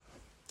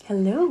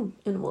Hello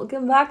and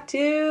welcome back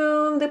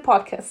to the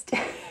podcast.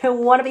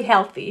 Wanna be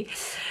healthy.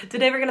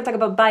 Today we're gonna talk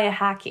about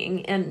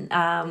biohacking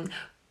and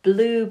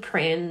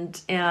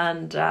blueprint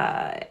and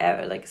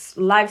like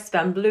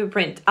lifespan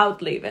blueprint,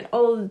 outlive, and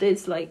all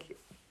this like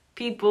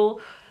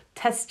people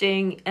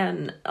testing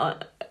and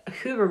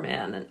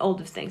Huberman and all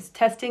those things,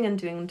 testing and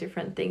doing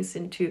different things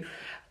into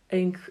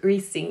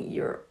increasing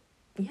your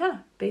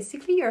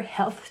basically your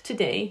health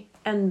today,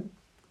 and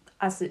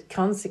as a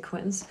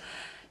consequence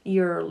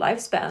your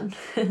lifespan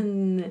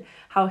and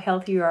how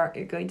healthy you're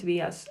going to be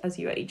as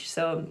you age.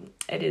 So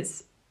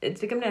it's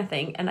becoming a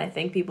thing, and I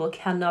think people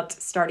cannot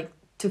start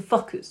to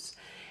focus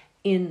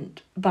in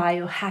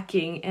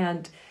biohacking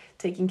and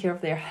taking care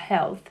of their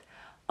health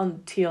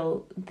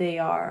until they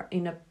are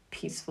in a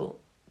peaceful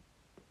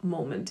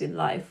moment in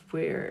life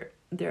where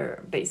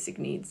their basic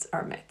needs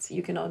are met.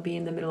 You cannot be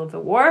in the middle of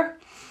a war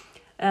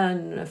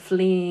and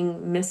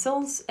fleeing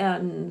missiles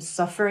and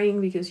suffering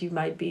because you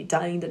might be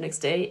dying the next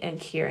day and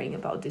caring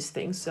about these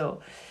things.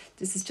 So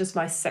this is just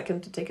my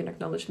second to take an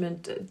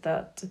acknowledgement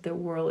that the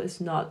world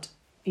is not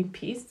in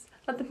peace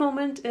at the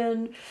moment.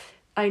 And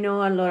I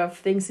know a lot of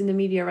things in the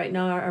media right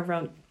now are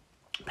around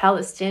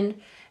Palestine,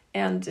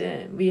 and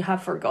we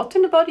have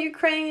forgotten about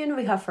Ukraine,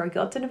 we have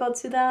forgotten about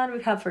Sudan,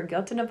 we have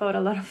forgotten about a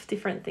lot of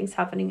different things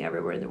happening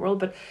everywhere in the world.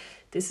 But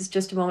this is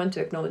just a moment to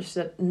acknowledge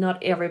that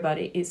not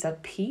everybody is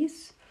at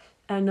peace,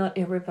 and not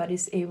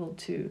everybody's able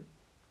to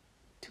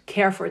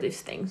care for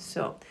these things.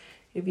 So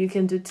if you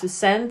can do 2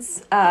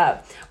 cents,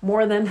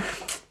 more than,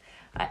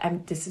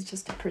 this is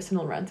just a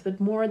personal rant,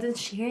 but more than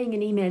sharing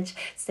an image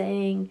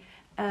saying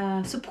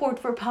support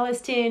for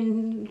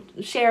Palestine,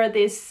 share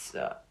this,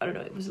 I don't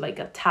know, it was like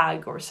a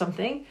tag or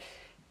something,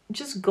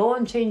 just go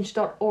on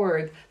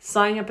change.org,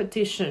 sign a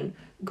petition,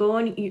 go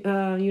on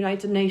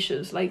United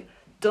Nations. Like,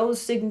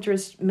 those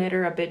signatures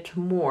matter a bit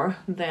more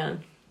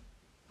than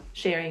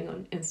sharing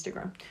on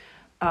Instagram.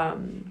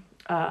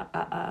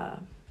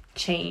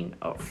 Chain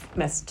of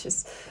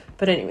messages.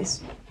 But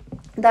anyways,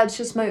 that's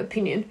just my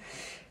opinion.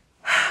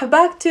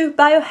 Back to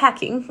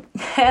biohacking,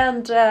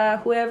 and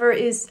whoever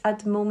is at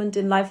the moment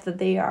in life that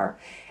they are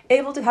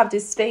able to have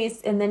this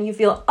space, and then you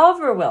feel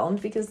overwhelmed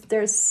because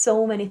there's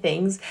so many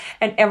things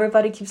and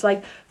everybody keeps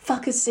like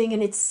focusing,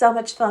 and it's so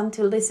much fun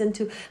to listen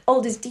to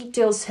all these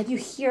details, and you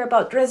hear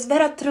about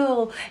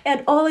resveratrol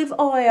and olive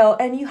oil,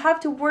 and you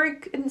have to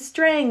work in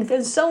strength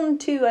and zone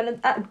 2 and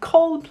a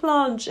cold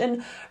plunge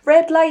and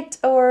red light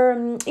or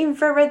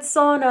infrared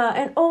sauna,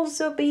 and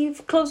also be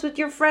close with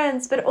your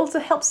friends but also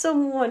help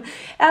someone,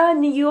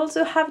 and you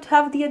also have to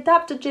have the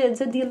adaptogens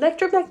and the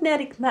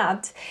electromagnetic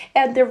mat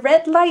and the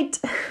red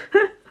light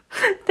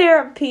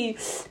therapy,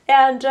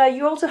 and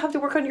you also have to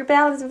work on your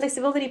balance and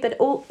flexibility, but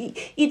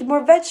eat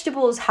more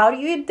vegetables. How do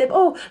you eat them?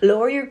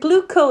 Lower your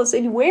glucose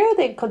and wear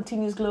the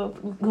continuous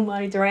glucose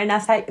monitor. And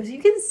as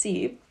you can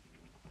see,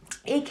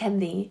 it can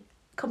be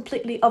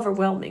completely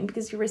overwhelming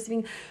because you're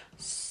receiving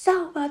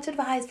so much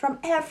advice from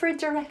every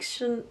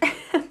direction.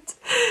 And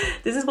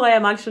this is why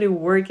I'm actually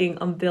working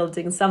on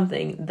building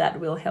something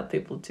that will help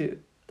people to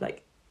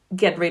like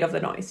get rid of the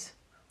noise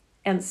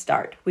and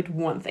start with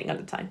one thing at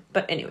a time.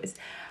 But anyways,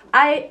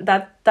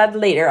 that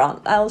later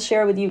on, I'll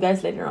share with you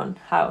guys later on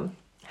how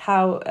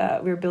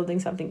we're building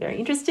something very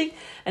interesting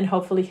and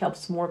hopefully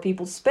helps more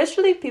people,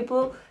 especially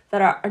people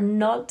that are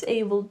not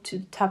able to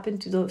tap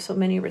into so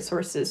many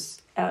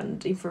resources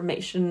and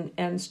information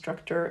and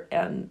structure,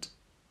 and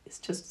it's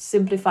just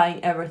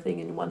simplifying everything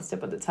in one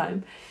step at a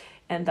time.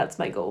 And that's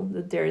my goal,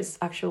 that there is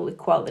actual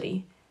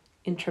equality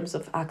in terms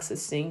of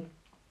accessing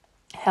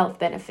health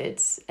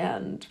benefits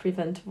and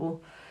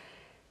preventable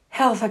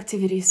health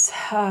activities.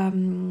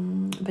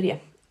 But yeah,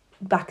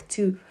 back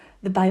to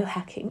the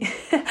biohacking.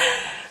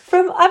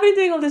 I've been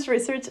doing all this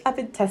research, I've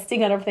been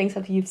testing other things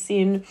that you've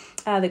seen,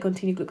 the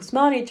continuous glucose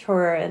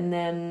monitor, and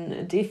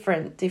then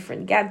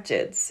different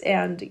gadgets,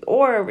 and the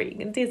Oura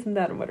Ring, and this and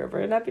that and whatever.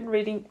 And I've been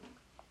reading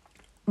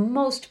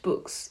most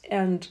books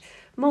and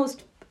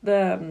most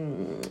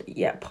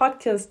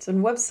podcasts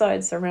and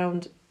websites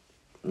around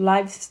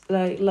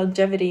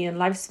longevity and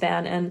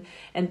lifespan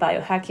and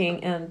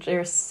biohacking, and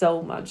there's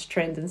so much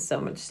trend and so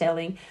much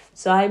selling.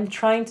 So I'm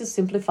trying to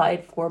simplify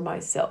it for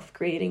myself,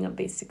 creating a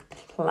basic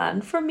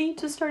plan for me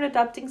to start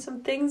adapting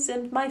some things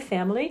in my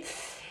family,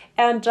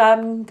 and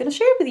I'm gonna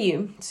share it with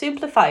you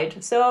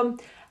simplified. So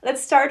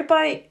let's start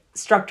by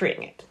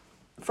structuring it.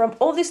 From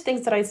all these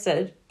things that I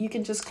said, you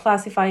can just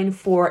classify in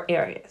 4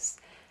 areas,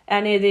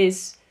 and it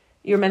is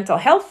your mental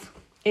health,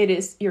 it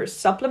is your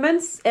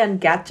supplements and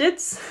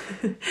gadgets,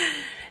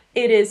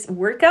 it is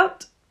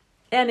workout,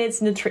 and it's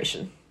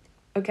nutrition.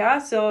 Okay,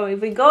 so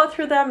if we go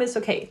through them, it's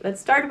okay. Let's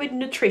start with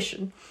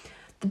nutrition.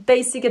 The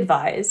basic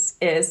advice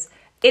is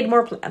eat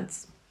more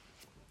plants.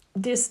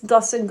 This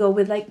doesn't go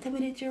with like the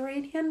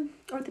Mediterranean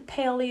or the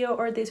paleo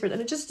or this or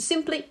that. Just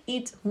simply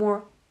eat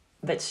more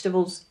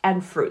vegetables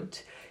and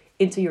fruit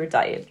into your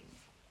diet.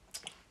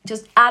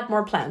 Just add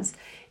more plants.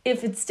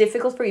 If it's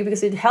difficult for you,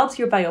 because it helps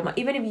your biome,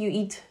 even if you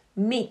eat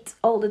meat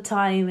all the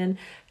time, and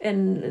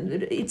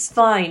it's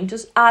fine.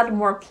 Just add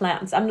more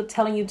plants. I'm not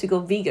telling you to go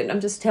vegan. I'm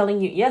just telling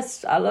you,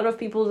 yes, a lot of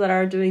people that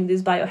are doing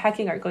this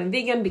biohacking are going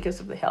vegan because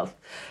of the health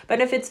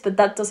benefits, but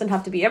that doesn't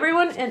have to be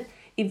everyone. And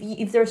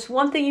if there's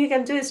one thing you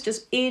can do, is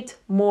just eat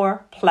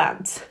more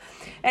plants.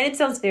 And it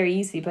sounds very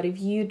easy, but if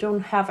you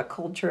don't have a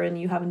culture and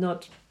you have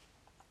not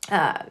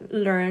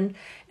learned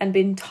and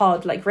been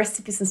taught like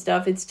recipes and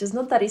stuff, it's just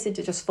not that easy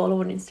to just follow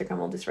on Instagram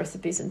all these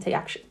recipes and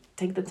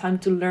take the time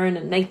to learn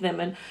and make them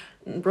and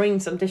bring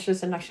some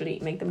dishes and actually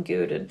make them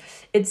good. And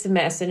it's a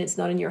mess and it's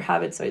not in your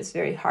habit, so it's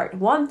very hard.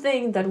 One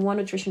thing that one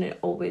nutritionist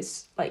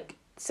always like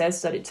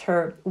says that it's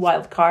her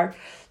wild card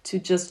to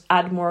just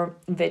add more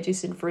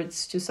veggies and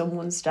fruits to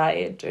someone's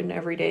diet and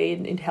every day,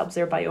 and it helps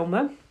their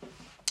biome.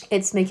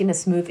 It's making a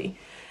smoothie,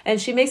 and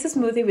she makes a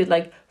smoothie with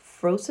like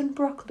frozen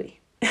broccoli.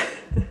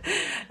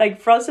 Like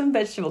frozen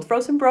vegetables,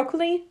 frozen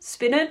broccoli,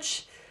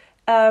 spinach,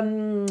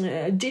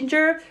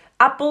 ginger,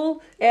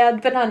 apple,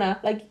 and banana.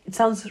 Like, it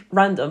sounds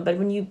random, but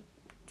when you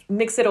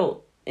mix it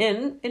all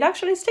in, it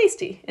actually is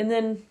tasty. And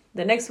then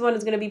the next one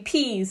is going to be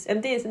peas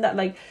and this and that,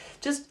 like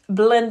just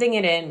blending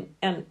it in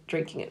and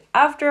drinking it.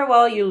 After a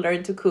while, you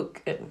learn to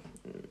cook,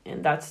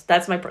 and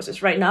that's my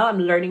process. Right now, I'm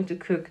learning to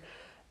cook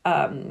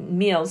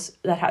meals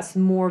that has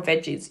more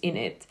veggies in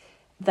it,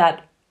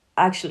 that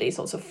actually is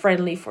also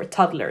friendly for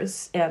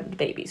toddlers and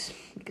babies,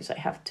 because I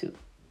have two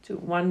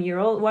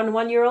 1-year-old, one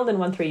 1-year-old and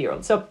one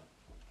 3-year-old. So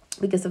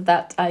because of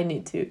that, I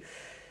need to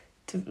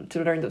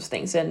learn those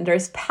things. And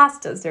there's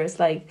pastas. There's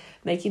like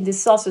making these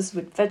sauces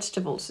with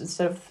vegetables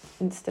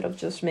instead of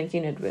just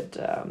making it with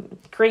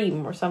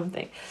cream or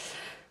something.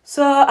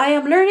 So I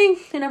am learning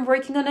and I'm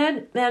working on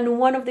it. And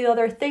one of the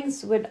other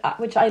things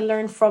which I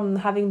learned from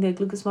having the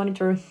glucose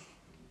monitor,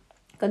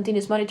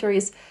 continuous monitor,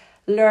 is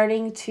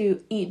learning to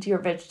eat your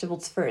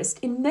vegetables first.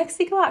 In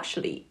Mexico,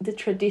 actually, the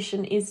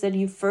tradition is that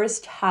you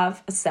first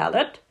have a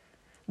salad,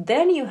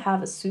 then you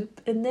have a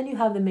soup, and then you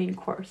have the main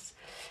course,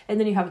 and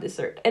then you have a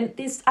dessert. And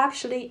this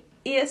actually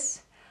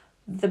is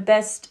the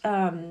best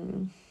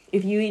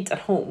if you eat at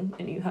home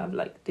and you have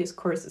like these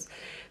courses.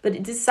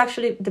 But this is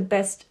actually the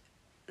best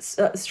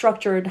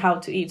structured how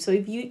to eat. So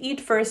if you eat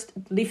first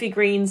leafy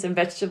greens and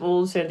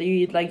vegetables, and you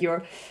eat like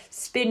your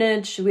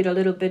spinach with a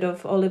little bit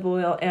of olive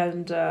oil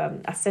and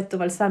aceto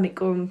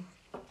balsamico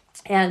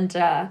and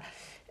I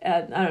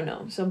don't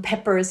know, some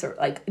peppers, or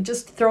like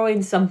just throw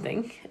in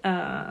something,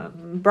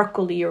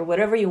 broccoli or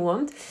whatever you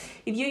want.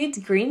 If you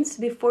eat greens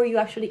before you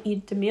actually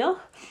eat the meal,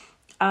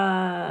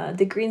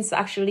 the greens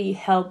actually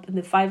help,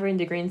 the fiber in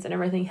the greens and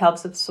everything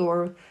helps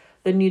absorb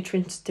the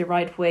nutrients the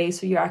right way,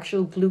 so your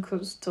actual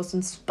glucose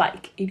doesn't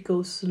spike. It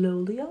goes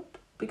slowly up,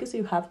 because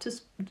you have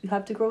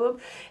to grow up,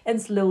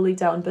 and slowly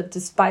down. But the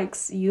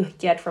spikes you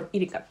get from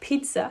eating a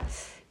pizza,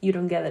 you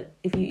don't get it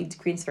if you eat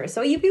greens first.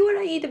 So if you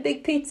want to eat a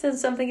big pizza and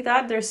something like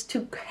that, there's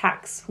 2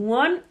 hacks.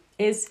 One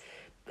is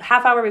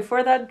half hour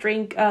before that,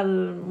 drink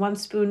 1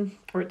 spoon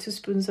or 2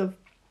 spoons of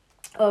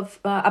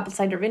apple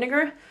cider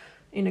vinegar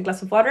in a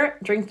glass of water,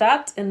 drink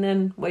that, and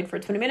then wait for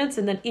 20 minutes,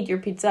 and then eat your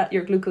pizza.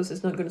 Your glucose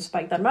is not going to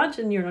spike that much,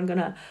 and you're not going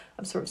to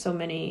absorb so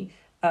many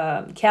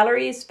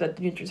calories, but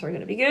the nutrients are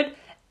going to be good.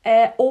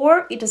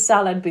 Or eat a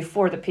salad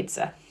before the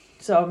pizza.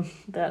 So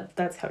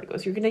that's how it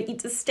goes. You're going to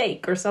eat a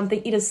steak or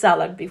something, eat a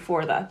salad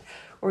before that,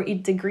 or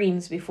eat the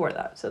greens before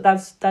that. So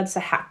that's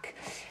a hack.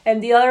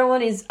 And the other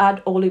one is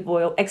add olive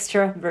oil,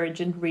 extra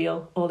virgin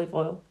real olive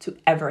oil to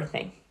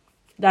everything.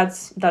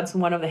 That's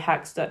one of the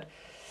hacks that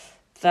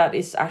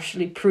is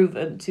actually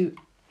proven to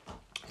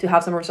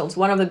have some results.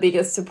 One of the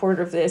biggest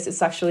supporters of this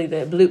is actually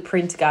the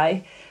blueprint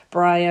guy,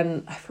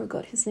 Brian, I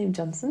forgot his name,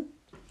 Johnson?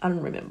 I don't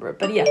remember,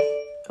 but yeah.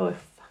 Oh,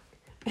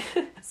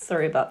 fuck.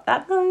 Sorry about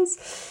that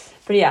noise.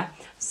 But yeah,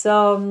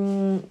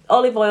 so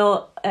olive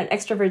oil and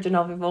extra virgin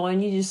olive oil,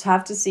 and you just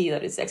have to see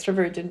that it's extra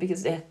virgin,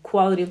 because the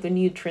quality of the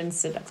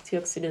nutrients and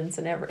antioxidants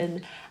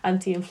and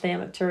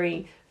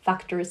anti-inflammatory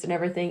factors and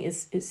everything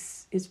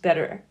is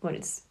better when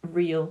it's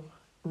real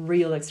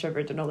extra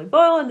virgin olive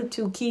oil. And the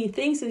 2 key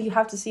things is you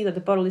have to see that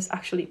the bottle is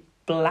actually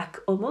black,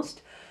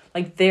 almost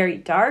like very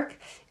dark.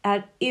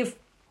 And if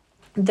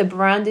the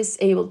brand is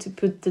able to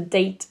put the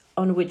date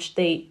on which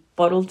they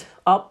bottled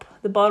up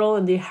the bottle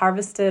and they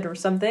harvested or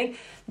something,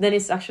 then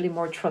it's actually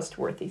more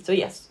trustworthy. So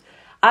yes,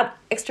 add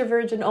extra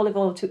virgin olive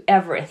oil to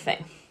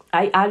everything.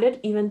 I added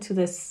even to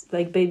this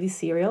like baby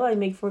cereal I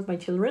make for my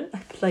children. I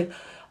put like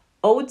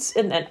oats,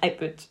 and then I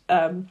put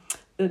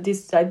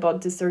I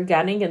bought this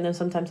organic, and then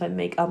sometimes I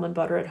make almond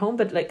butter at home,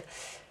 but like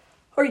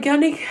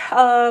organic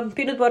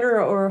peanut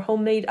butter or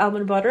homemade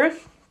almond butter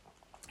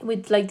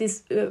with like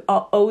this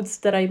oats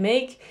that I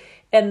make,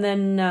 and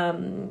then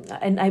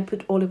and I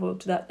put olive oil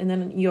to that, and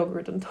then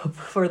yogurt on top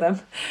for them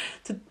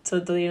so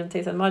they don't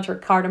taste that much, or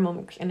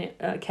cardamom,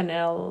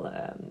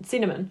 cannelle,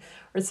 cinnamon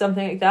or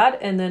something like that,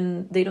 and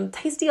then they don't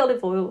taste the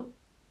olive oil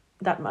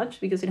that much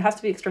because it has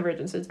to be extra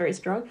virgin, so it's very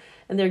strong,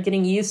 and they're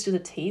getting used to the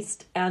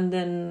taste, and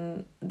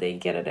then they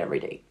get it every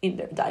day in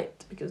their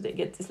diet because they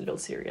get this little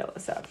cereal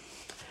as a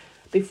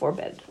before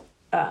bed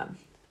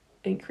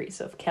increase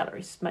of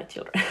calories, my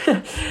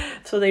children.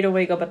 So they don't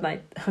wake up at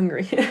night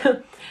hungry.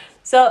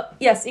 So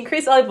yes,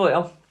 increase olive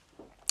oil,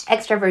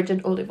 extra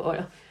virgin olive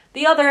oil.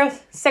 The other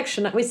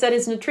section that we said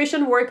is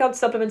nutrition, workout,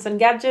 supplements and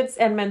gadgets,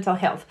 and mental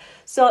health.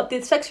 So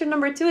the section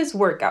number 2 is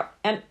workout.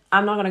 And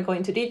I'm not going to go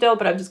into detail,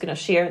 but I'm just going to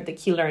share the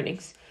key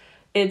learnings.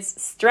 It's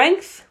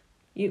strength.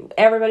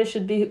 Everybody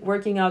should be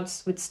working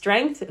out with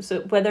strength.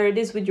 So whether it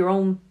is with your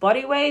own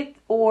body weight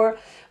or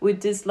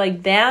with this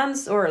like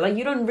bands, or like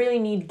you don't really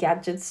need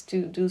gadgets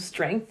to do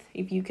strength.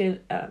 If you can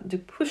do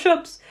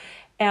push-ups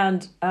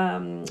and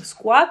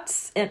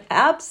squats and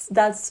abs,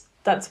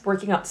 that's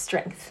working out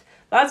strength.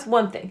 That's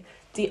one thing.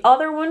 The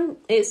other one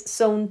is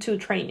zone 2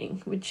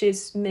 training, which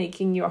is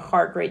making your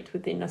heart rate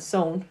within a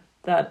zone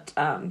that,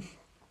 and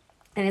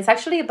it's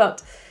actually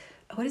about,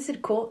 what is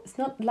it called? It's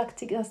not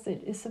lactic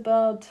acid. It's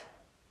about,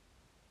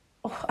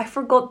 I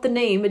forgot the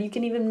name, but you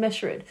can even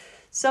measure it.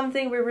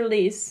 Something we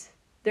release.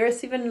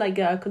 There's even like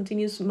a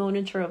continuous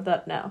monitor of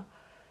that now.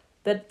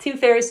 That Tim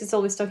Ferriss is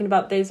always talking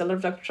about this. A lot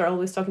of doctors are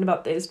always talking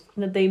about this.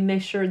 That they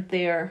measure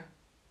their,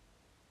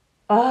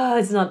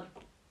 it's not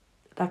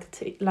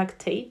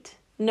lactate.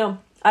 No,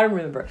 I don't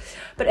remember.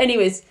 But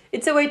anyways,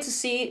 it's a way to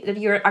see that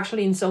you're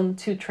actually in zone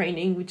 2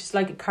 training, which is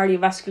like a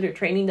cardiovascular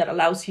training that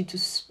allows you to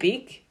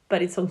speak,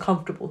 but it's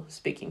uncomfortable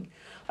speaking.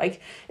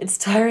 Like it's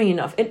tiring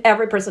enough. And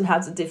every person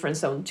has a different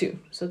zone 2.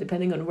 So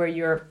depending on where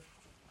your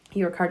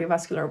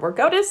cardiovascular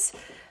workout is,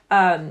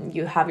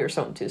 you have your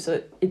zone 2.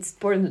 So it's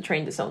important to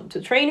train the zone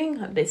 2 training,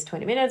 at least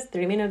 20 minutes,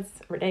 30 minutes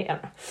every day. I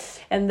don't know.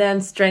 And then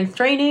strength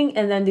training.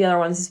 And then the other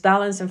ones is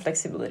balance and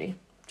flexibility.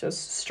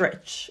 Just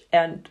stretch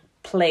and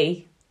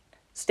play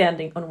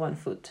standing on one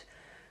foot.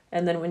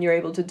 And then when you're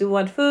able to do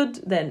one foot,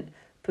 then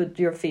put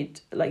your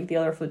feet, like the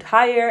other foot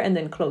higher, and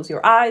then close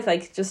your eyes.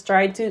 Like just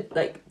try to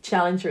like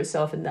challenge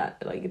yourself in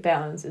that. Like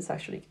balance is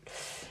actually,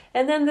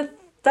 and then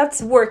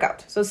that's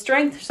workout. So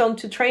strength, zone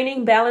 2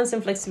 training, balance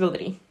and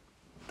flexibility.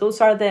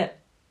 Those are the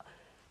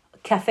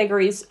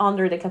categories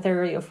under the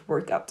category of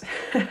workout.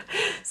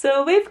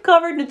 So we've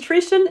covered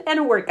nutrition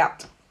and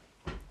workout.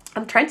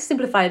 I'm trying to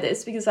simplify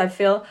this because I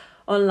feel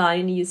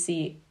online you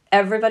see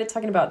everybody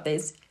talking about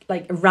this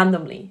like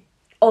randomly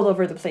all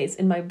over the place,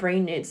 and my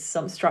brain needs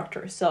some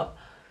structure. So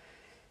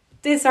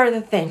these are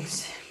the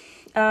things.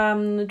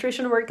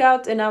 Nutrition,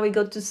 workout, and now we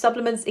go to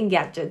supplements and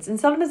gadgets. In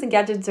supplements and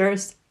gadgets,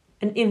 there's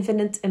an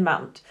infinite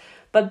amount.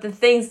 But the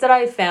things that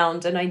I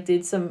found, and I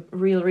did some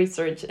real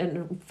research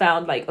and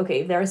found like,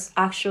 okay, there's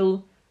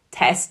actual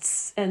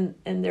tests and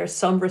there's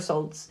some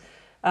results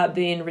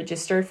being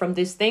registered from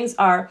these things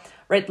are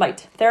red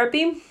light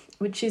therapy,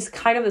 which is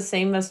kind of the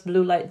same as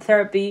blue light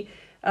therapy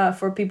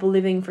for people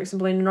living, for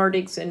example, in the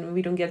Nordics, and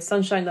we don't get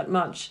sunshine that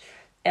much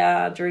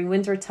during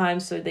winter time.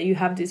 So that you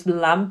have this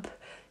lamp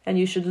and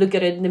you should look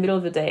at it in the middle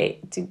of the day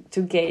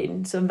to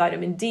gain some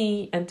vitamin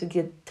D and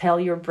to tell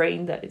your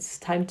brain that it's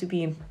time to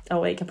be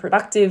awake and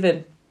productive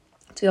and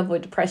to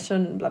avoid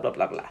depression, blah, blah,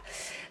 blah, blah.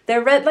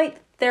 The red light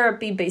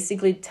therapy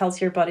basically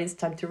tells your body it's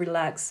time to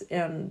relax,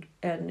 and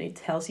it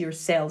tells your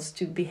cells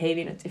to behave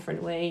in a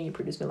different way, and you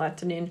produce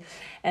melatonin,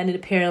 and it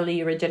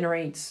apparently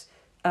regenerates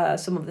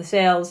some of the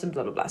cells and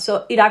blah, blah, blah.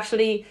 So it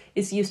actually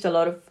is used a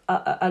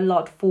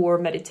lot for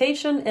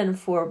meditation and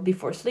for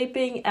before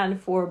sleeping and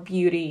for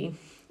beauty.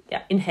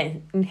 Yeah,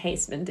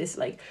 enhancement is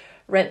like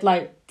red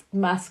light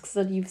masks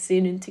that you've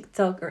seen in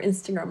TikTok or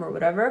Instagram or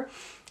whatever.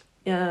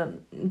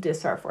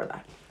 These are for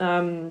that.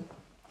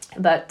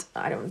 But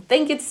I don't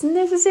think it's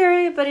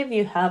necessary. But if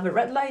you have a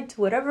red light,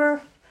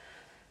 whatever,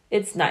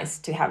 it's nice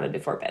to have it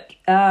before bed.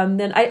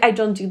 Then I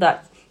don't do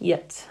that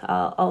yet.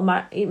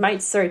 I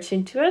might search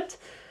into it,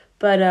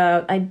 but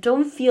I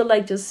don't feel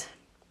like just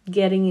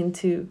getting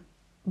into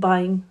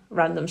buying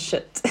random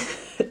shit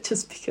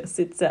just because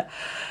it's a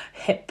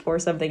hip or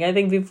something. I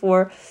think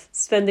before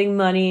spending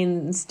money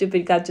in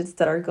stupid gadgets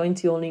that are going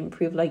to only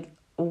improve like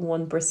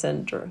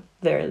 1% or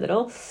very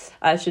little,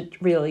 I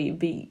should really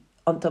be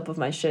on top of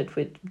my shit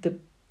with the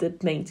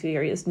main 2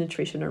 areas,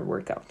 nutrition or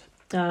workout.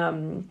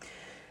 Then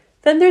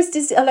there's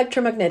this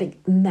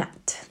electromagnetic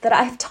mat that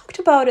I've talked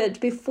about it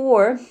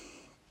before.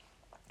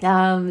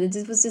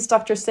 It was this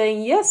doctor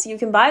saying, yes, you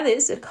can buy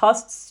this. It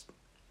costs,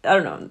 I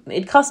don't know,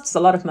 it costs a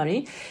lot of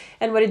money.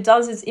 And what it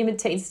does is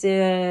imitates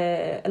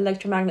the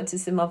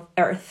electromagnetism of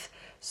Earth.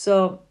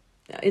 So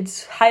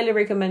it's highly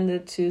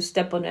recommended to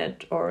step on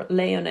it or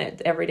lay on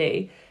it every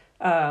day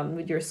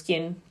with your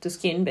skin to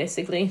skin,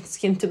 basically,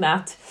 skin to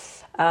mat.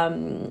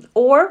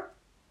 Or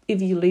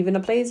if you live in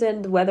a place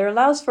and the weather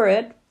allows for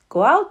it,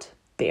 go out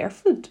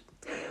barefoot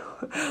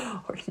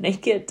or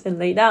naked and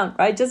lay down,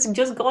 right? Just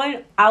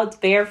going out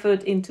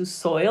barefoot into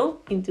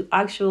soil, into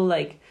actual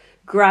like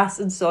grass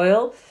and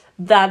soil,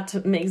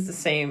 that makes the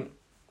same.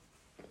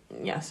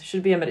 Yes, it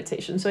should be a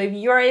meditation. So if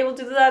you're able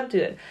to do that, do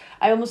it.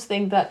 I almost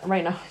think that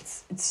right now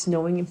it's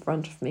snowing in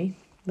front of me,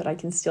 but I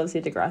can still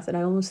see the grass. And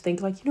I almost think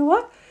like, you know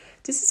what?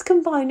 This is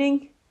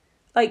combining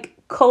like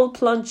cold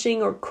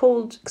plunging or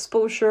cold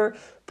exposure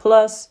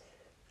plus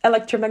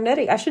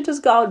electromagnetic. I should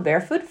just go out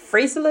barefoot,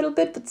 freeze a little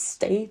bit, but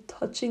stay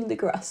touching the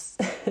grass.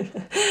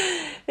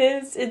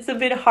 It's a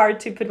bit hard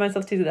to put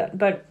myself to do that,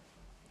 but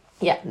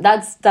yeah,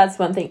 that's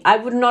one thing. I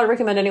would not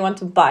recommend anyone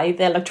to buy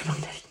the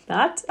electromagnetic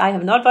mat. I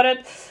have not bought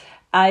it.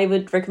 I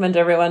would recommend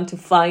everyone to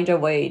find a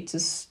way to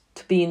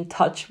be in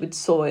touch with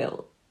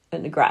soil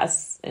and the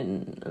grass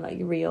and like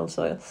real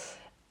soil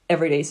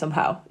every day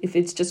somehow. If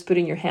it's just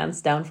putting your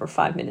hands down for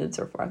 5 minutes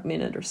or for a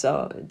minute or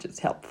so, it's just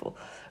helpful.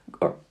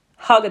 Or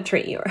hug a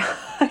tree, or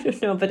I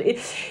don't know, but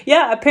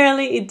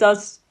apparently it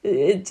does.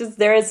 It just,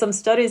 there are some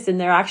studies and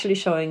they're actually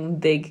showing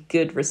big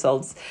good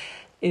results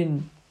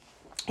in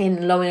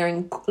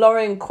lowering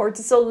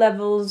cortisol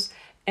levels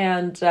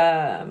and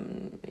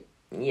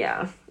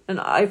and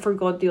I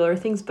forgot the other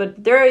things,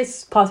 but there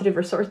is positive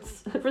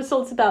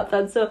results about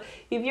that. So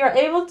if you're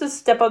able to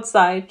step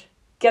outside,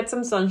 get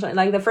some sunshine,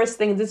 like the first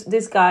thing,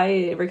 this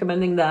guy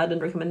recommending that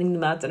and recommending the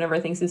mats and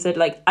everything, he said,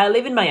 like, I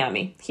live in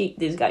Miami,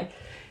 this guy,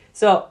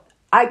 so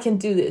I can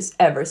do this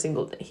every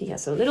single day. He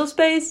has a little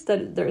space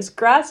that there's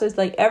grass, so it's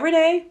like every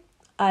day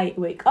I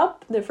wake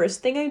up, the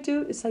first thing I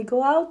do is I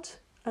go out,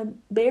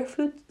 I'm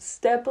barefoot,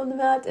 step on the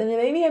mat, and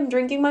maybe I'm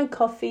drinking my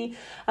coffee,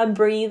 I'm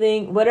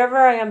breathing, whatever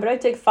I am, but I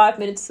take 5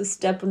 minutes to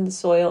step on the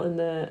soil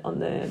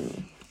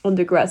on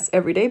the grass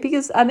every day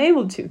because I'm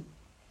able to.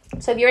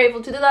 So if you're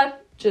able to do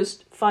that,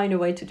 just find a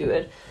way to do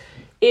it.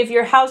 If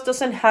your house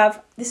doesn't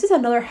have, this is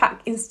another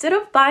hack. Instead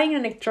of buying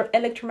an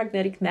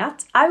electromagnetic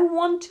mat, I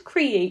want to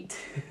create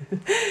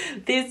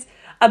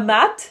a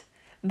mat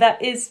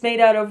that is made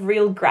out of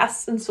real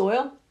grass and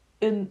soil,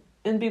 and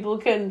people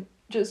can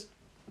just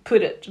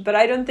put it. But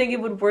I don't think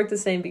it would work the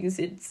same because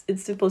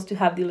it's supposed to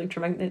have the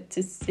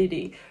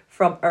electromagneticity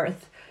from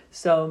Earth.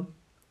 So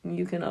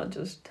you cannot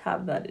just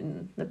have that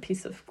in a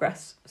piece of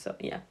grass. So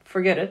yeah,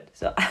 forget it.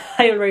 So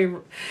I already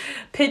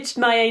pitched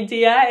my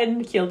idea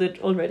and killed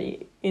it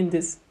already in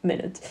this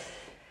minute.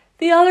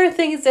 The other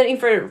thing is that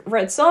infrared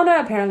sauna,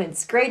 apparently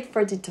it's great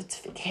for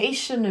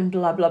detoxification and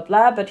blah, blah,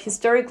 blah. But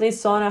historically,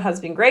 sauna has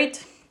been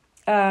great.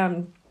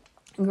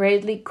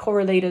 Greatly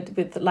correlated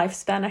with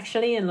lifespan,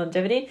 actually, and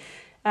longevity,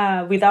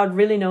 without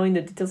really knowing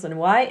the details on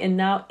why. And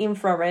now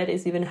infrared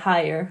is even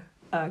higher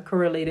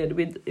correlated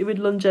with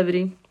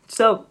longevity.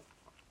 So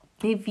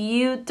if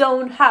you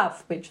don't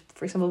have, which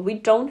for example we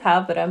don't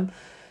have, but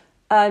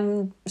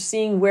I'm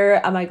seeing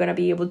where am I going to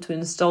be able to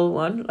install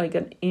one, like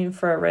an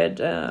infrared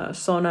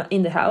sauna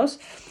in the house.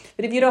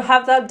 But if you don't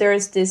have that,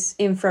 there's this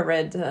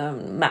infrared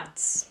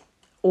mats.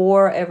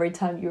 Or every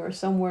time you're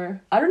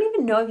somewhere, I don't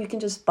even know if you can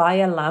just buy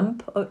a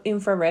lamp of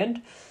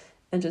infrared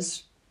and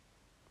just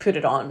put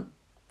it on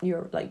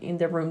your, like, in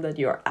the room that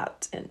you're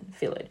at and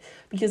feel it.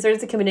 Because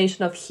there's a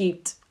combination of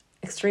heat,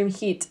 extreme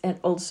heat, and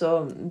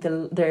also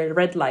the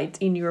red light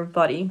in your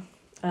body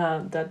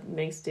that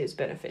makes these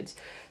benefits.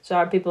 So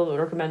are people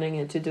recommending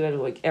it to do it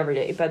like every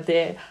day, but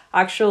the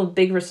actual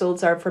big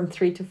results are from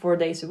 3 to 4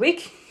 days a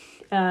week.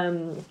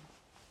 And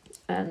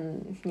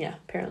yeah,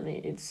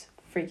 apparently it's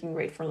freaking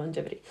great for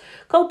longevity.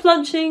 Cold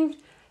plunging,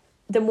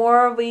 the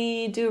more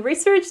we do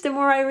research, the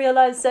more I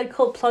realize that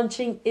cold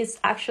plunging is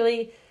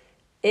actually,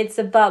 it's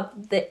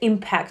about the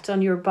impact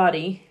on your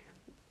body.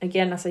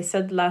 Again, as I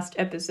said last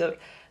episode,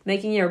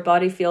 making your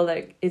body feel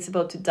like it's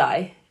about to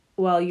die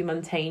while you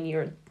maintain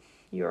your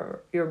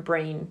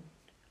brain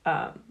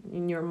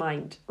in your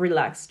mind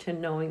relaxed and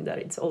knowing that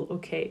it's all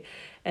okay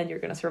and you're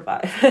gonna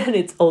survive and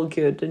it's all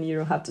good and you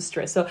don't have to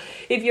stress. So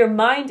if your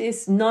mind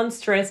is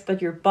non-stressed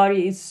but your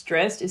body is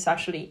stressed, it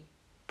actually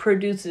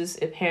produces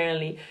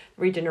apparently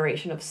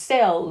regeneration of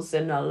cells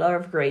and a lot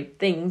of great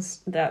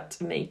things that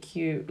make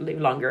you live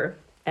longer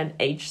and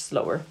age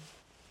slower.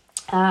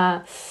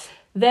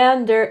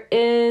 Then there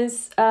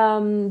is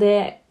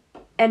the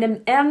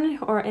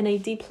NMN or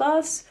NAD+.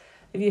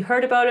 If you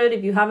heard about it,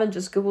 if you haven't,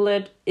 just Google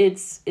it.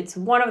 It's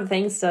one of the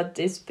things that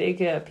these big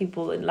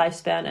people in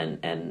Lifespan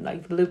and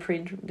like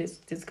Blueprint,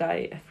 this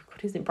guy, I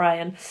forgot his name,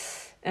 Brian,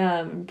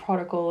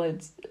 protocol,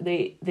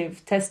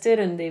 they've tested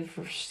and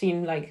they've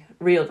seen like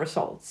real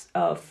results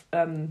of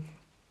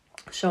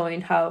showing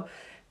how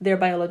their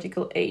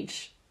biological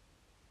age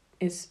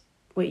is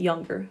way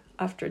younger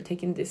after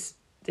taking this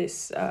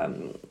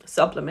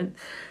supplement.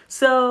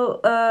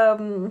 So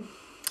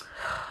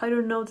I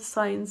don't know the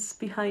science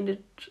behind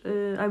it.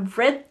 I've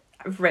read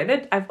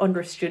it, I've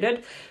understood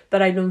it,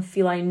 but I don't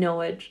feel I know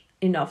it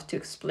enough to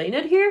explain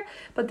it here.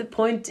 But the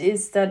point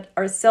is that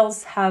our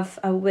cells have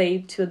a way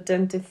to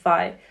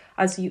identify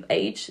as you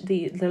age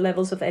the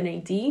levels of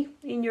NAD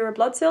in your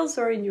blood cells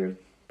or in your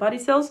body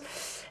cells.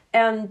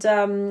 And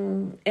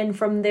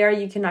from there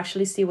you can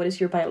actually see what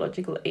is your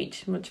biological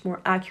age much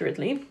more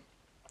accurately.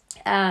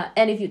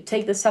 And if you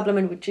take the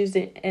supplement, which is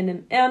the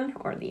NMN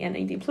or the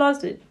NAD+,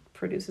 it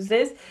produces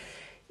this,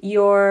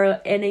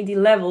 your NAD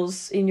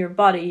levels in your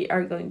body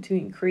are going to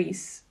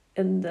increase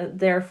and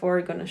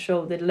therefore going to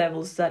show the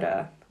levels that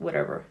a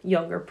whatever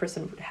younger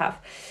person would have.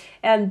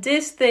 And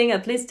this thing,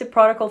 at least the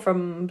protocol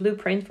from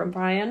Blueprint from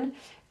Brian,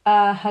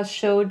 has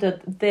showed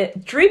that the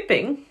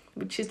dripping,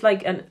 which is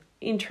like an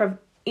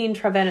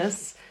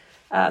intravenous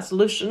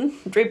solution,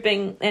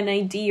 dripping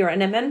NAD or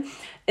NMN,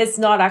 is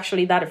not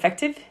actually that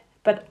effective.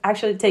 But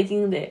actually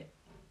taking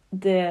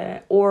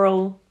the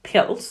oral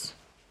pills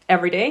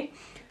every day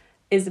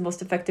is the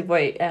most effective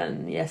way.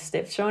 And yes,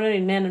 they've shown it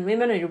in men and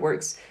women, and it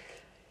works.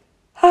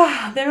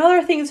 Then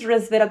another thing is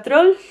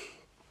resveratrol.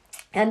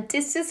 And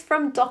this is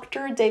from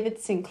Dr. David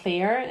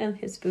Sinclair in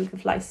his book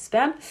of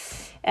Lifespan.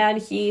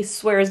 And he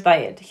swears by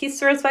it. He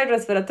swears by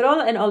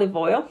resveratrol and olive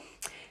oil.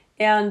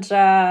 And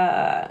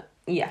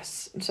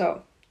yes,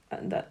 so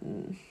that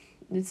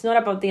it's not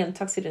about the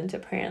antioxidant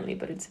apparently,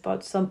 but it's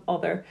about some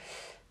other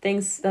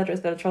things that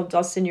resveratrol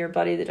does in your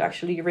body that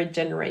actually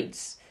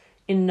regenerates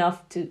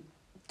enough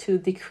to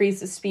decrease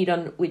the speed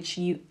on which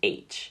you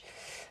age.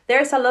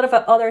 There's a lot of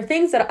other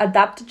things that are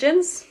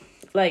adaptogens,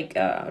 like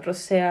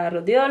Rosea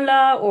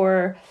rhodiola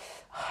or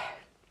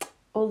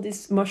all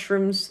these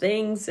mushrooms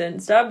things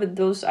and stuff, but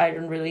those I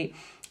don't really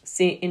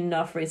see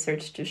enough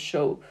research to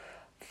show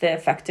the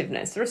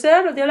effectiveness.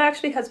 Rosea rhodiola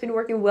actually has been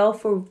working well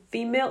for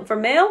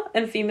male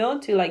and female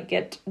to like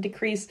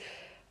decrease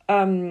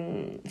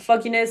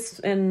fogginess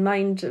and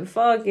mind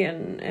fog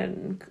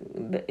and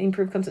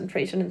improve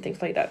concentration and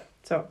things like that.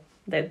 So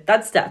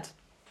that's that.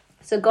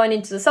 So going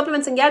into the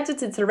supplements and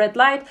gadgets, it's a red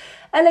light,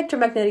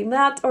 electromagnetic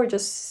mat, or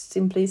just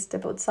simply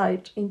step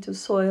outside into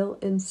soil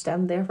and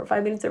stand there for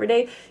 5 minutes every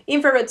day.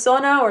 Infrared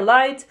sauna or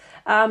light,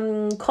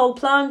 cold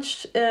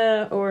plunge,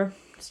 or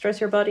stress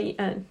your body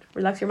and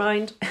relax your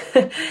mind.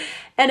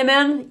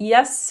 NMN,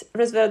 yes,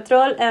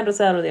 resveratrol and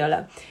Rosea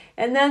rhodiola.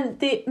 And then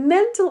the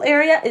mental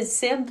area is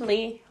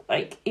simply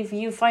like if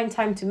you find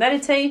time to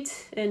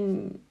meditate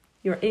and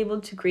you're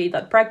able to create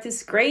that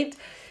practice, great.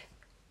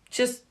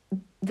 Just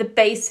the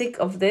basic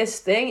of this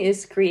thing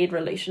is create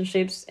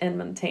relationships and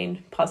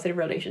maintain positive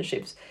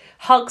relationships.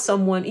 Hug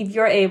someone if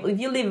you're able. If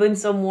you live with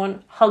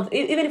someone, hug.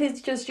 Even if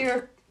it's just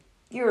your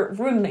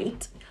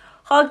roommate,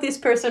 hug this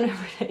person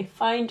every day.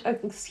 Find an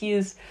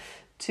excuse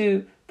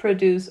to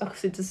produce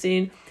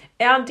oxytocin.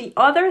 And the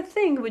other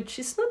thing, which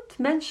is not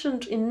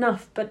mentioned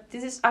enough, but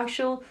this is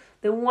actually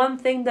the one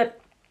thing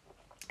that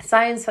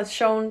science has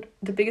shown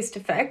the biggest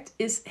effect,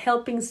 is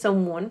helping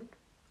someone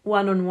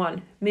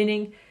one-on-one,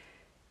 meaning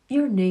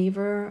your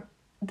neighbor,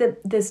 the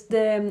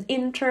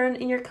intern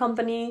in your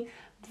company,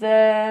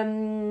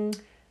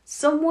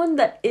 someone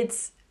that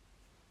it's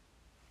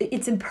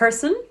in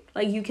person,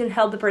 like you can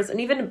help the person.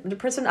 Even the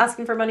person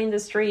asking for money in the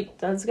street,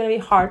 that's gonna be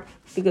hard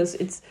because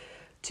it's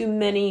too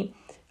many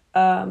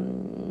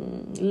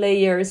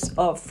layers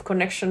of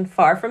connection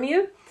far from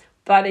you.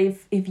 But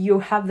if you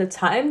have the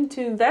time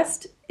to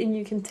invest and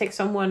you can take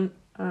someone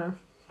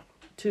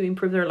to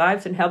improve their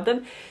lives and help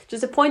them,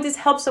 just the point is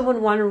help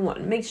someone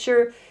one-on-one. Make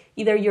sure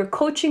either you're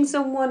coaching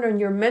someone or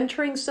you're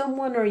mentoring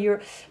someone or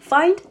you're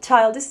find a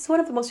child. This is one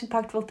of the most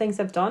impactful things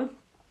I've done.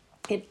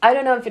 I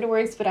don't know if it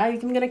works, but I'm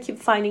going to keep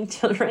finding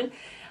children.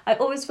 I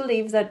always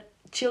believe that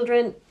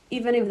children,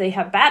 even if they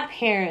have bad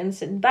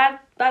parents and bad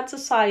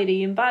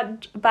society and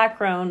bad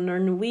background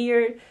and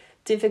weird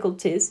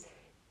difficulties,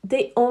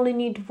 they only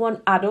need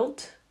one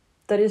adult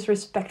that is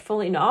respectful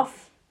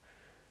enough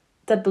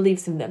that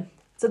believes in them.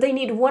 So they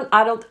need one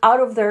adult out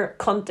of their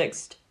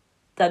context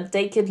that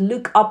they could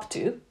look up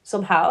to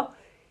somehow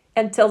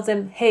and tells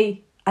them,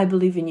 hey, I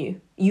believe in you.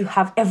 You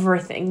have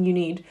everything you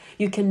need.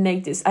 You can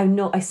make this. I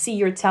know, I see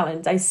your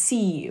talent. I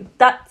see you.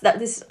 That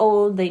this is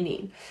all they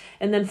need.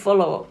 And then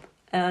follow up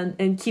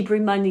and keep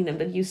reminding them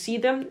that you see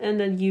them and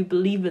that you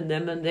believe in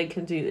them and they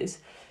can do this.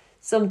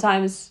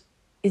 Sometimes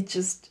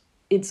it's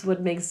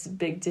what makes a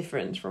big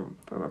difference from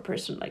a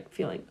person like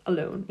feeling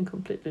alone and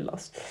completely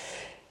lost.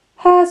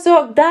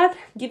 So that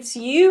gives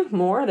you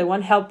more, the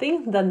one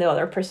helping, than the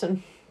other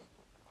person,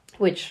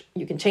 which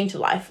you can change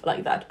your life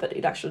like that, but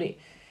it actually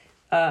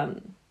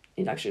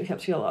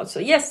helps you a lot. So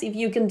yes, if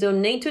you can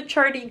donate to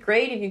charity,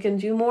 great. If you can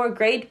do more,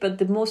 great. But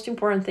the most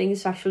important thing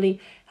is actually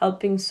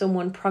helping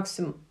someone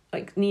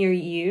like near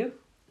you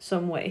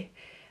some way.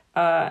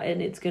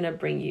 And it's going to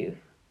bring you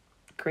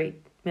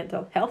great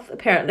mental health,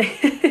 apparently.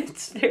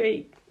 It's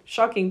very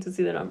shocking to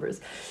see the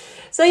numbers.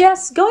 So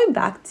yes, going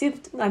back to,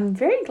 I'm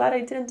very glad I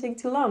didn't take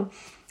too long.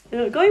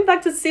 Going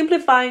back to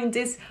simplifying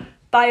this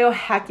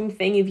biohacking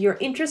thing, if you're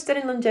interested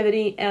in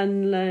longevity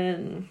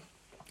and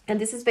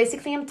this is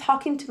basically, I'm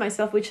talking to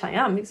myself, which I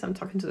am because I'm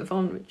talking to the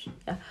phone, which,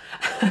 yeah.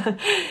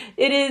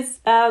 It is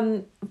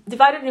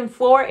divided in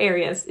 4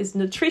 areas. It's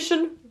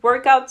nutrition,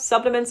 workout,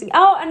 supplements. And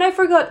I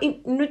forgot,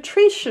 in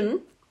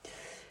nutrition,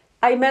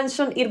 I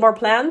mentioned eat more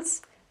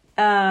plants,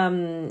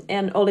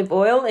 and olive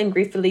oil and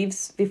grief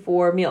leaves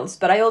before meals.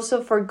 But I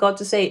also forgot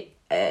to say,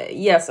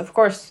 yes, of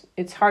course,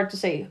 it's hard to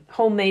say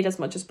homemade as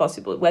much as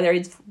possible, whether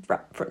it's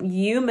from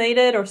you made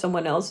it or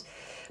someone else,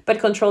 but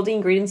control the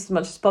ingredients as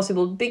much as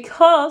possible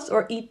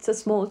or eat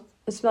as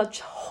much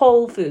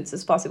whole foods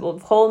as possible.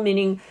 Whole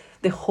meaning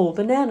the whole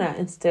banana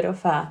instead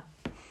of a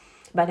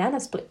banana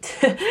split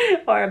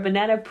or a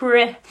banana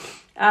puree,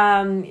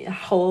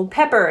 whole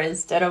pepper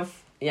instead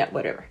of,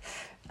 whatever.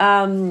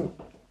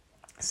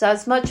 So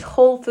as much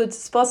whole foods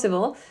as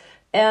possible.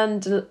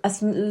 and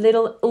as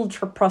little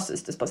ultra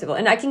processed as possible.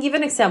 And I can give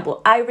an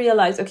example. I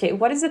realized, okay,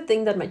 what is the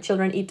thing that my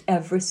children eat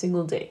every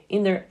single day?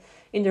 In their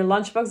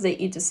lunchbox, they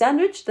eat a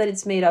sandwich that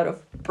is made out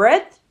of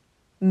bread,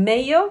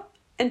 mayo,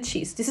 and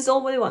cheese. This is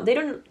all what they want.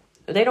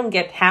 They don't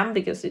get ham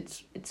because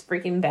it's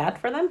freaking bad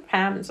for them.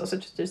 Ham and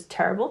sausage is just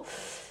terrible.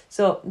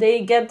 So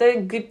they get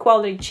the good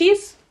quality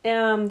cheese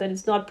that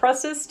is not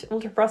processed,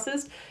 ultra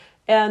processed.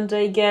 And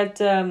they get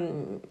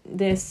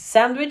this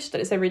sandwich that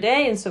is every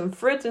day, and some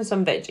fruit and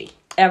some veggie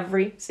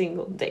every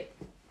single day.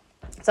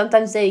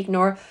 Sometimes they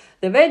ignore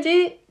the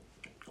veggie.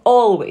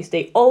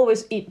 They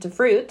always eat the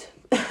fruit,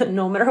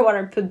 no matter what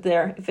I put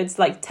there. If it's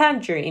like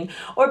tangerine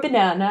or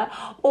banana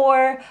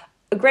or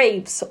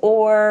grapes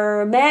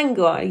or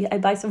mango, I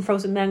buy some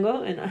frozen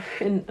mango,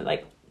 and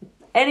like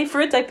any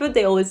fruit I put,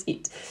 they always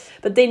eat.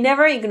 But they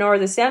never ignore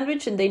the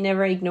sandwich, and they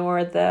never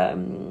ignore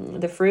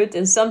the fruit.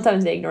 And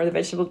sometimes they ignore the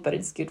vegetables, but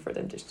it's good for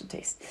them just to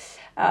taste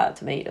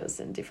tomatoes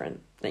and different.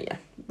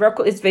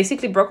 Broccoli. It's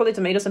basically broccoli,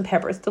 tomatoes, and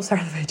peppers. Those are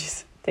the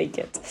veggies they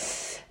get.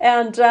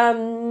 And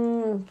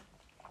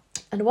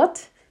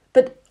what?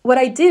 But what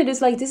I did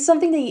is like, this is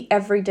something they eat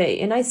every day.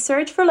 And I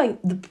search for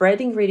like the bread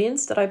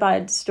ingredients that I buy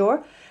at the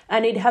store,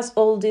 and it has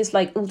all these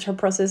like ultra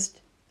processed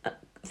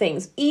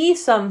things. Eat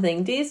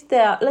something, this,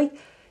 that, like.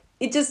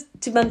 It just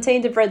to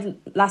maintain the bread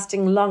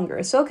lasting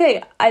longer. So,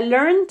 okay, I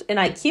learned and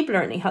I keep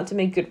learning how to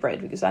make good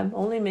bread, because I'm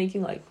only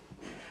making like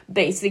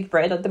basic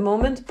bread at the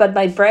moment. But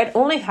my bread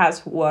only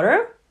has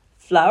water,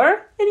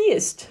 flour, and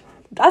yeast.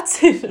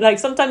 That's it. Like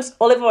sometimes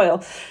olive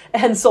oil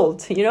and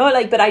salt,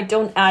 but I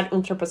don't add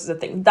ultra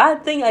processed thing.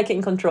 That thing I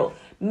can control.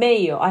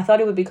 Mayo, I thought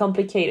it would be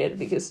complicated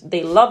because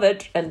they love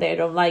it and they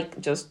don't like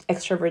just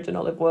extra virgin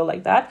olive oil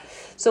like that.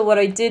 So what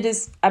I did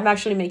is I'm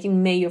actually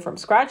making mayo from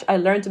scratch. I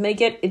learned to make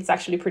it. It's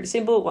actually pretty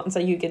simple. Once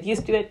you get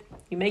used to it,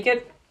 you make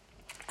it.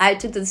 I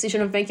took the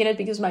decision of making it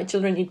because my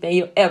children eat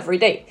mayo every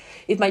day.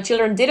 If my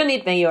children didn't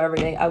eat mayo every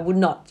day, I would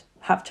not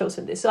have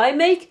chosen this. So I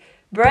make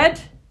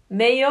bread,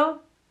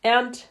 mayo,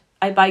 and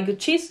I buy good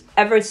cheese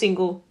every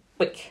single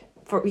week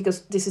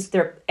because this is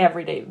their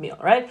everyday meal,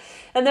 right?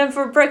 And then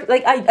for breakfast,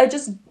 like I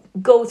just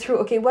go through,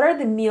 okay, what are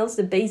the meals,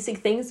 the basic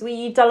things? We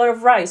eat a lot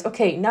of rice.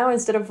 Okay, now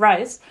instead of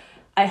rice,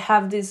 I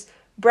have this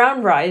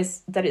brown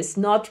rice that is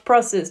not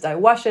processed. I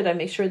wash it. I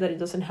make sure that it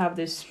doesn't have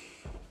this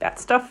bad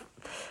stuff.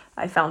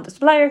 I found a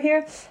supplier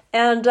here,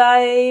 and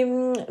I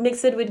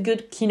mix it with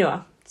good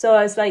quinoa. So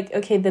it's like,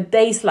 okay, the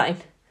baseline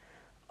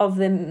of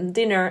the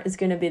dinner is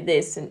going to be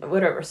this and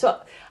whatever.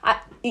 So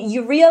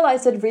you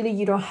realize that really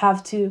you don't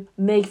have to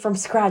make from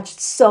scratch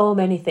so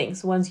many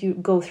things once you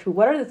go through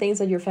what are the things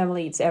that your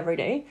family eats every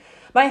day.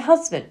 My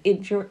husband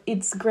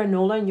eats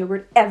granola and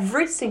yogurt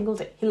every single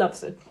day. He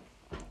loves it.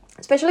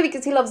 Especially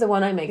because he loves the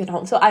one I make at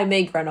home. So I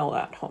make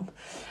granola at home.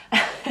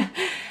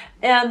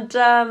 And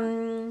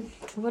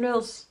what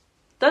else?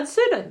 That's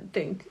it, I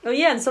think. Oh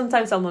yeah, and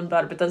sometimes almond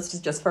butter, but that's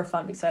just for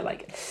fun because I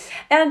like it.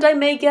 And I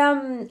make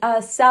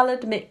a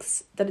salad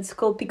mix that is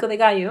called pico de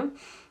gallo.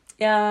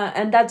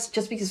 And that's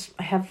just because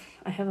I have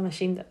a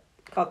machine that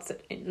cuts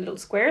it in little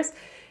squares.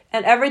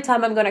 And every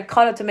time I'm going to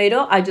cut a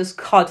tomato, I just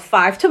cut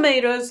 5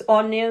 tomatoes,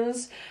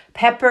 onions,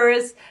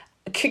 peppers,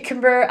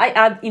 cucumber. I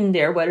add in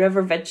there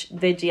whatever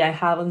veggie I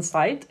have on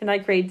site. And I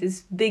create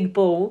this big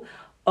bowl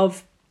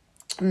of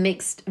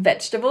mixed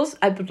vegetables.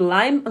 I put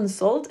lime and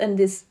salt, and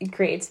this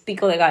creates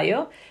pico de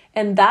gallo.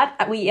 And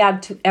that we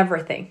add to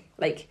everything.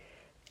 Like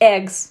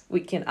eggs,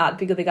 we can add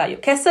pico de gallo.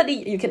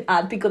 Quesadilla, you can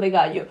add pico de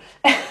gallo.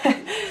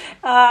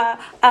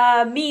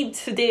 A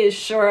meat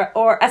dish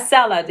or a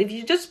salad. If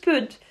you just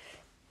put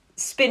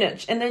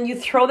spinach and then you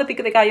throw the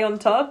pico de gallo on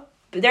top,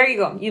 there you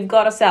go, you've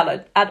got a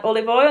salad. Add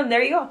olive oil and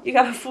there you go, you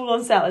got a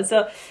full-on salad.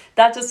 So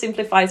that just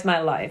simplifies my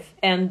life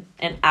and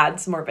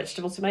adds more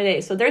vegetables to my day.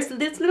 So there's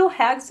these little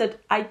hacks that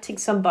I tick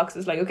some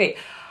boxes, like, okay,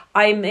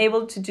 I'm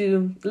able to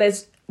do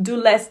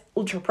less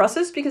ultra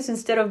processed, because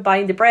instead of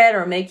buying the bread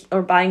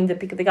or buying the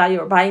pico de gallo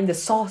or buying the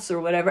sauce or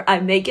whatever,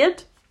 I make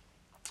it.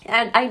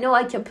 And I know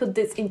I can put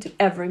this into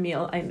every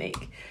meal I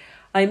make.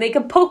 I make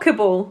a poke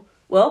bowl.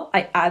 Well,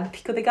 I add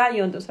pico de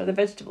gallo, and those are the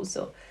vegetables.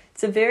 So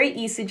it's a very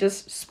easy,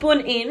 just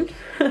spoon in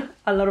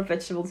a lot of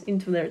vegetables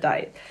into their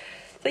diet.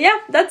 So yeah,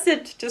 that's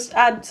it. Just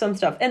add some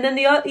stuff. And then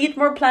they eat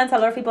more plants. A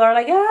lot of people are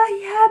like,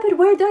 yeah, but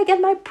where do I get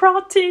my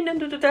protein?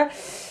 And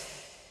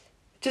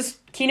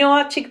just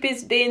quinoa,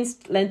 chickpeas, beans,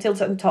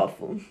 lentils, and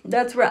tofu.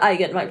 That's where I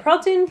get my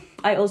protein.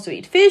 I also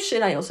eat fish,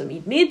 and I also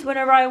eat meat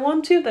whenever I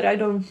want to, but I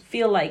don't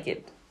feel like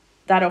it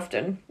that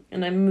often.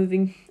 And I'm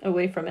moving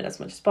away from it as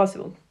much as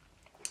possible.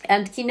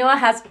 And quinoa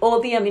has all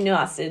the amino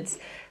acids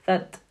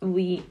that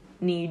we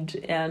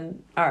need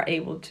and are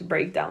able to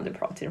break down the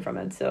protein from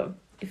it. So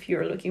if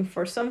you're looking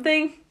for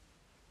something,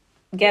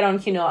 get on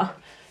quinoa.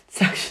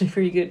 It's actually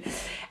pretty good.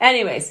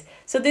 Anyways,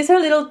 so these are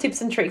little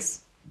tips and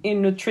tricks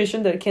in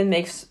nutrition that can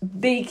make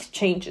big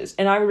changes.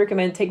 And I would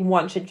recommend take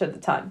one change at a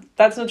time.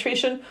 That's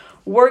nutrition.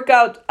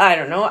 Workout, I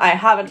don't know. I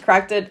haven't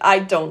cracked it. I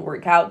don't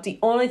work out. The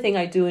only thing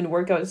I do in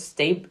workout is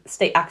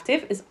stay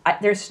active.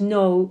 There's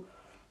no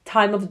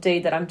time of the day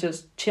that I'm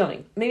just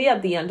chilling. Maybe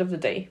at the end of the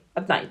day,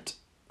 at night,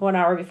 1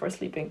 hour before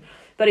sleeping.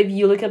 But if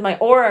you look at my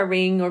Aura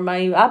ring or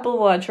my Apple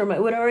Watch or my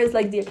whatever is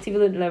like the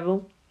activity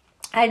level,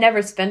 I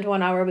never spend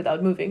 1 hour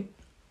without moving.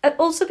 And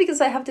also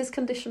because I have this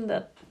condition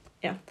that,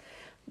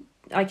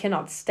 I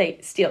cannot stay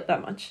still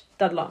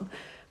that long.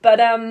 But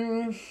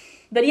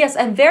yes,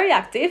 I'm very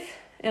active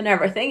and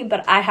everything,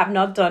 but I have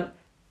not done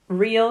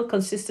real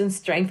consistent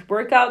strength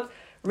workout,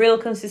 real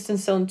consistent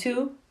zone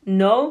 2.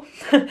 No.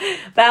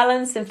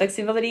 Balance and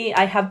flexibility,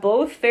 I have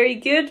both very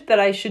good, but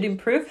I should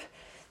improve.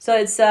 So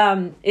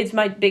it's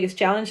my biggest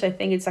challenge. I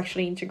think it's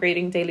actually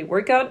integrating daily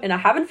workout, and I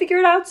haven't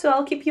figured it out, so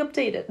I'll keep you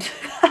updated.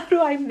 How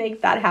do I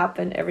make that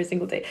happen every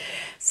single day?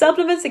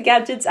 Supplements and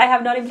gadgets, I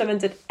have not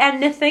implemented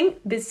anything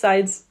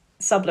besides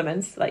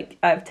supplements. Like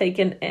I've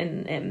taken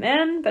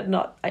NMN,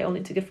 but I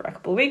only took it for a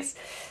couple of weeks.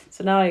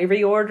 So now I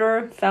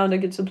found a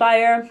good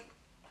supplier,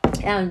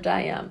 and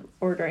I am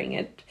ordering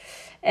it.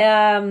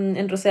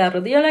 And Rosea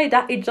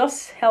Rodiola, it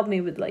does help me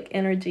with like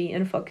energy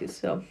and focus.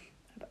 So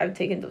I've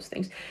taken those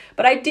things,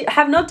 but I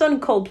have not done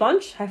cold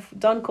plunge. I've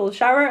done cold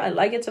shower. I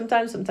like it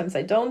sometimes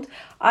I don't.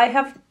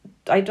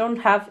 I don't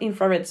have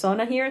infrared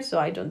sauna here, so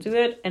I don't do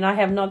it. And I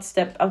have not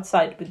stepped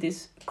outside with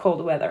this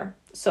cold weather.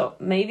 So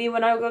maybe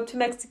when I go to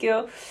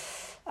Mexico,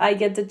 I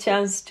get the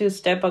chance to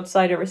step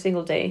outside every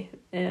single day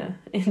in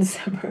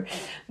December.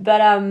 But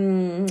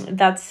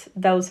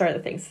those are the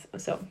things.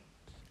 So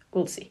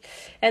we'll see.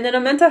 And then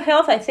on mental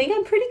health, I think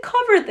I'm pretty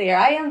covered there.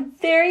 I am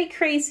very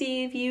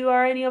crazy. If you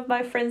are any of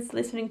my friends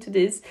listening to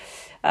this,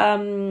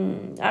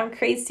 I'm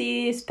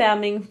crazy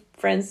spamming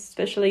friends,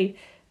 especially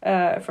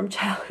from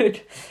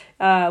childhood,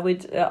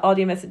 with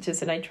audio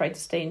messages, and I try to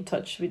stay in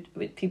touch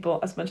with people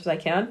as much as I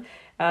can.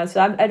 So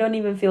I don't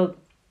even feel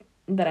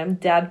that I'm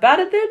that bad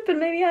at it, but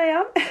maybe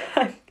I am.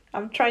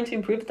 I'm trying to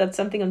improve. That's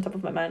something on top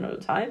of my mind all the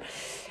time.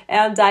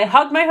 And I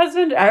hug my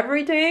husband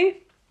every day.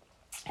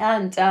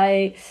 And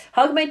I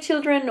hug my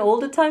children all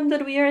the time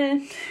that we are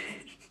in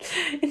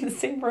the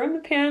same room.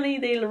 Apparently,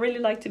 they really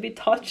like to be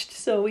touched,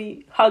 so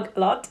we hug a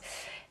lot.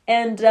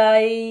 And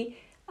I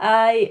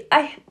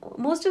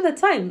most of the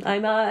time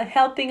I'm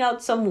helping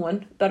out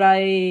someone, but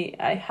I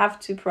have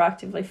to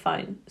proactively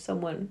find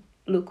someone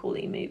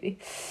locally maybe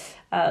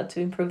to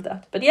improve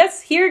that. But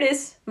yes, here it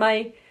is,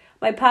 my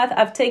path.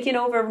 I've taken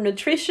over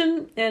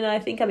nutrition, and I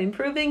think I'm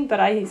improving,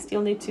 but I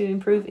still need to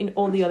improve in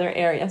all the other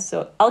areas.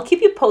 So I'll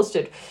keep you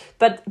posted.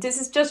 But this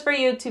is just for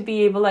you to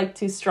be able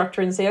to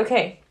structure and say,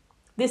 okay,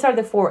 these are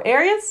the 4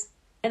 areas,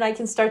 and I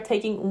can start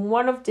taking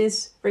one of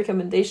these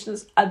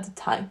recommendations at the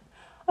time.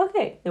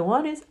 Okay, the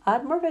one is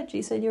add more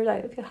veggies in your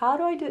diet. Okay, how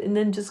do I do it? And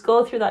then just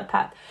go through that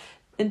path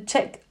and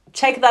check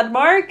that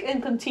mark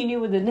and continue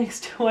with the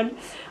next one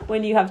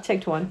when you have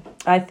checked one.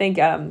 I think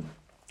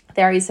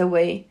there is a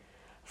way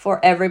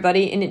for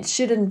everybody, and it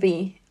shouldn't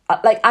be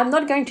I'm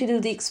not going to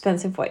do the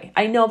expensive way.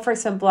 I know, for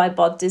example, I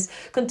bought this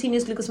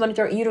continuous glucose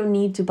monitor. You don't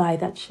need to buy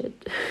that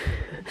shit.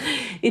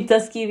 It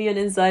does give you an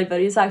insight,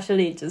 but it's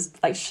actually just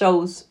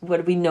shows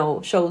what we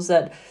know. Shows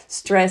that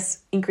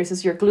stress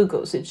increases your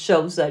glucose. It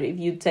shows that if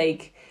you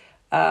take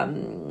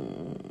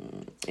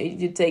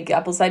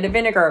apple cider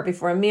vinegar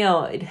before a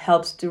meal, it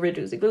helps to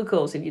reduce the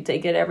glucose. If you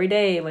take it every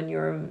day if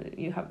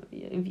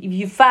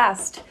you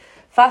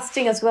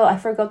fasting as well. I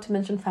forgot to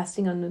mention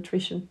fasting on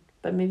nutrition,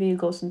 but maybe it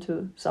goes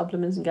into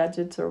supplements and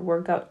gadgets or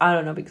workout. I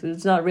don't know, because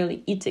it's not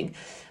really eating,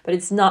 but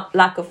it's not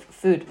lack of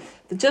food.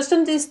 But just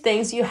on these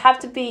things, you have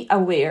to be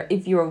aware,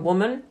 if you're a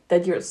woman,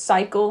 that your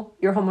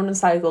hormonal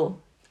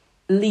cycle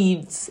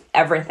leads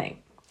everything.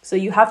 So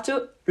you have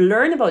to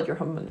learn about your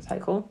hormonal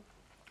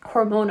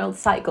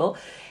cycle,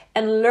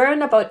 and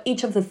learn about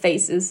each of the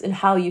phases and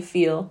how you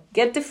feel.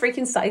 Get the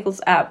freaking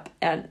Cycles app,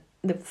 and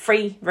the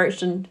free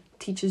version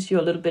teaches you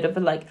a little bit of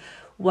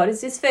what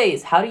is this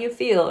phase? How do you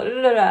feel?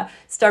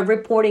 Start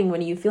reporting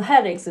when you feel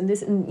headaches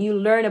and you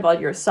learn about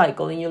your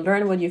cycle, and you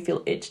learn when you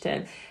feel itched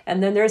in.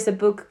 And then there's a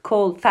book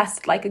called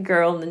Fast Like a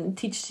Girl, and it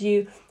teaches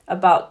you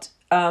about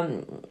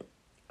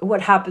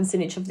what happens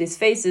in each of these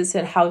phases,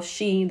 and how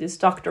this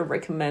doctor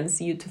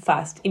recommends you to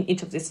fast in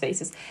each of these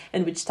phases,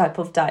 and which type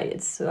of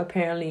diets. So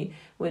apparently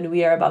when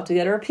we are about to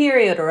get our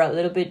period, or a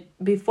little bit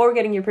before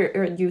getting your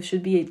period, you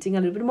should be eating a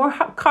little bit more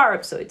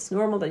carbs. So it's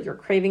normal that you're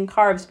craving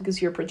carbs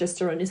because your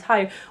progesterone is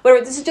higher.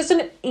 Whatever, this is just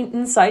an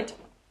insight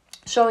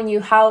showing you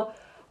how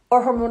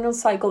our hormonal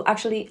cycle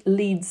actually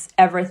leads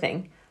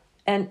everything.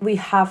 And we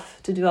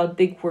have to do a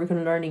big work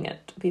on learning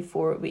it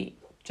before we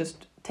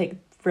just take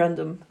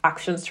random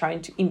actions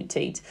trying to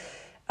imitate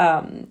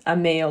a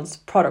male's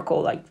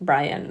protocol. Like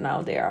Brian,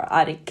 now they are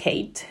adding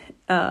Kate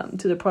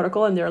to the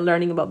protocol, and they're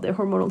learning about their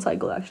hormonal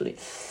cycle actually.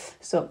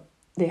 So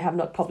they have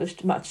not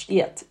published much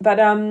yet, but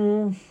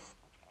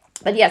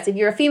yes, if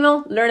you're a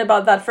female, learn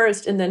about that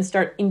first, and then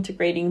start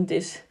integrating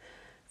these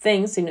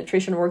things in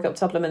nutrition, workout,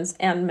 supplements,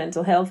 and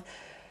mental health,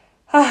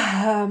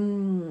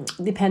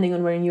 depending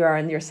on where you are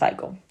in your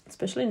cycle,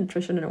 especially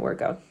nutrition and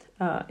workout.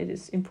 It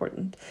is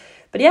important.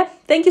 But yeah,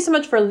 thank you so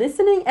much for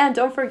listening, and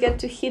don't forget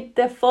to hit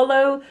the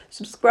follow,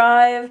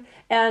 subscribe,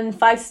 and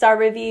 5-star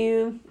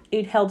review.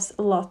 It helps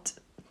a lot.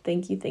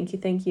 Thank you,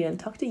 and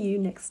talk to you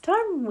next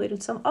time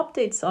with some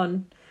updates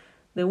on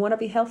they want to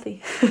be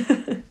healthy.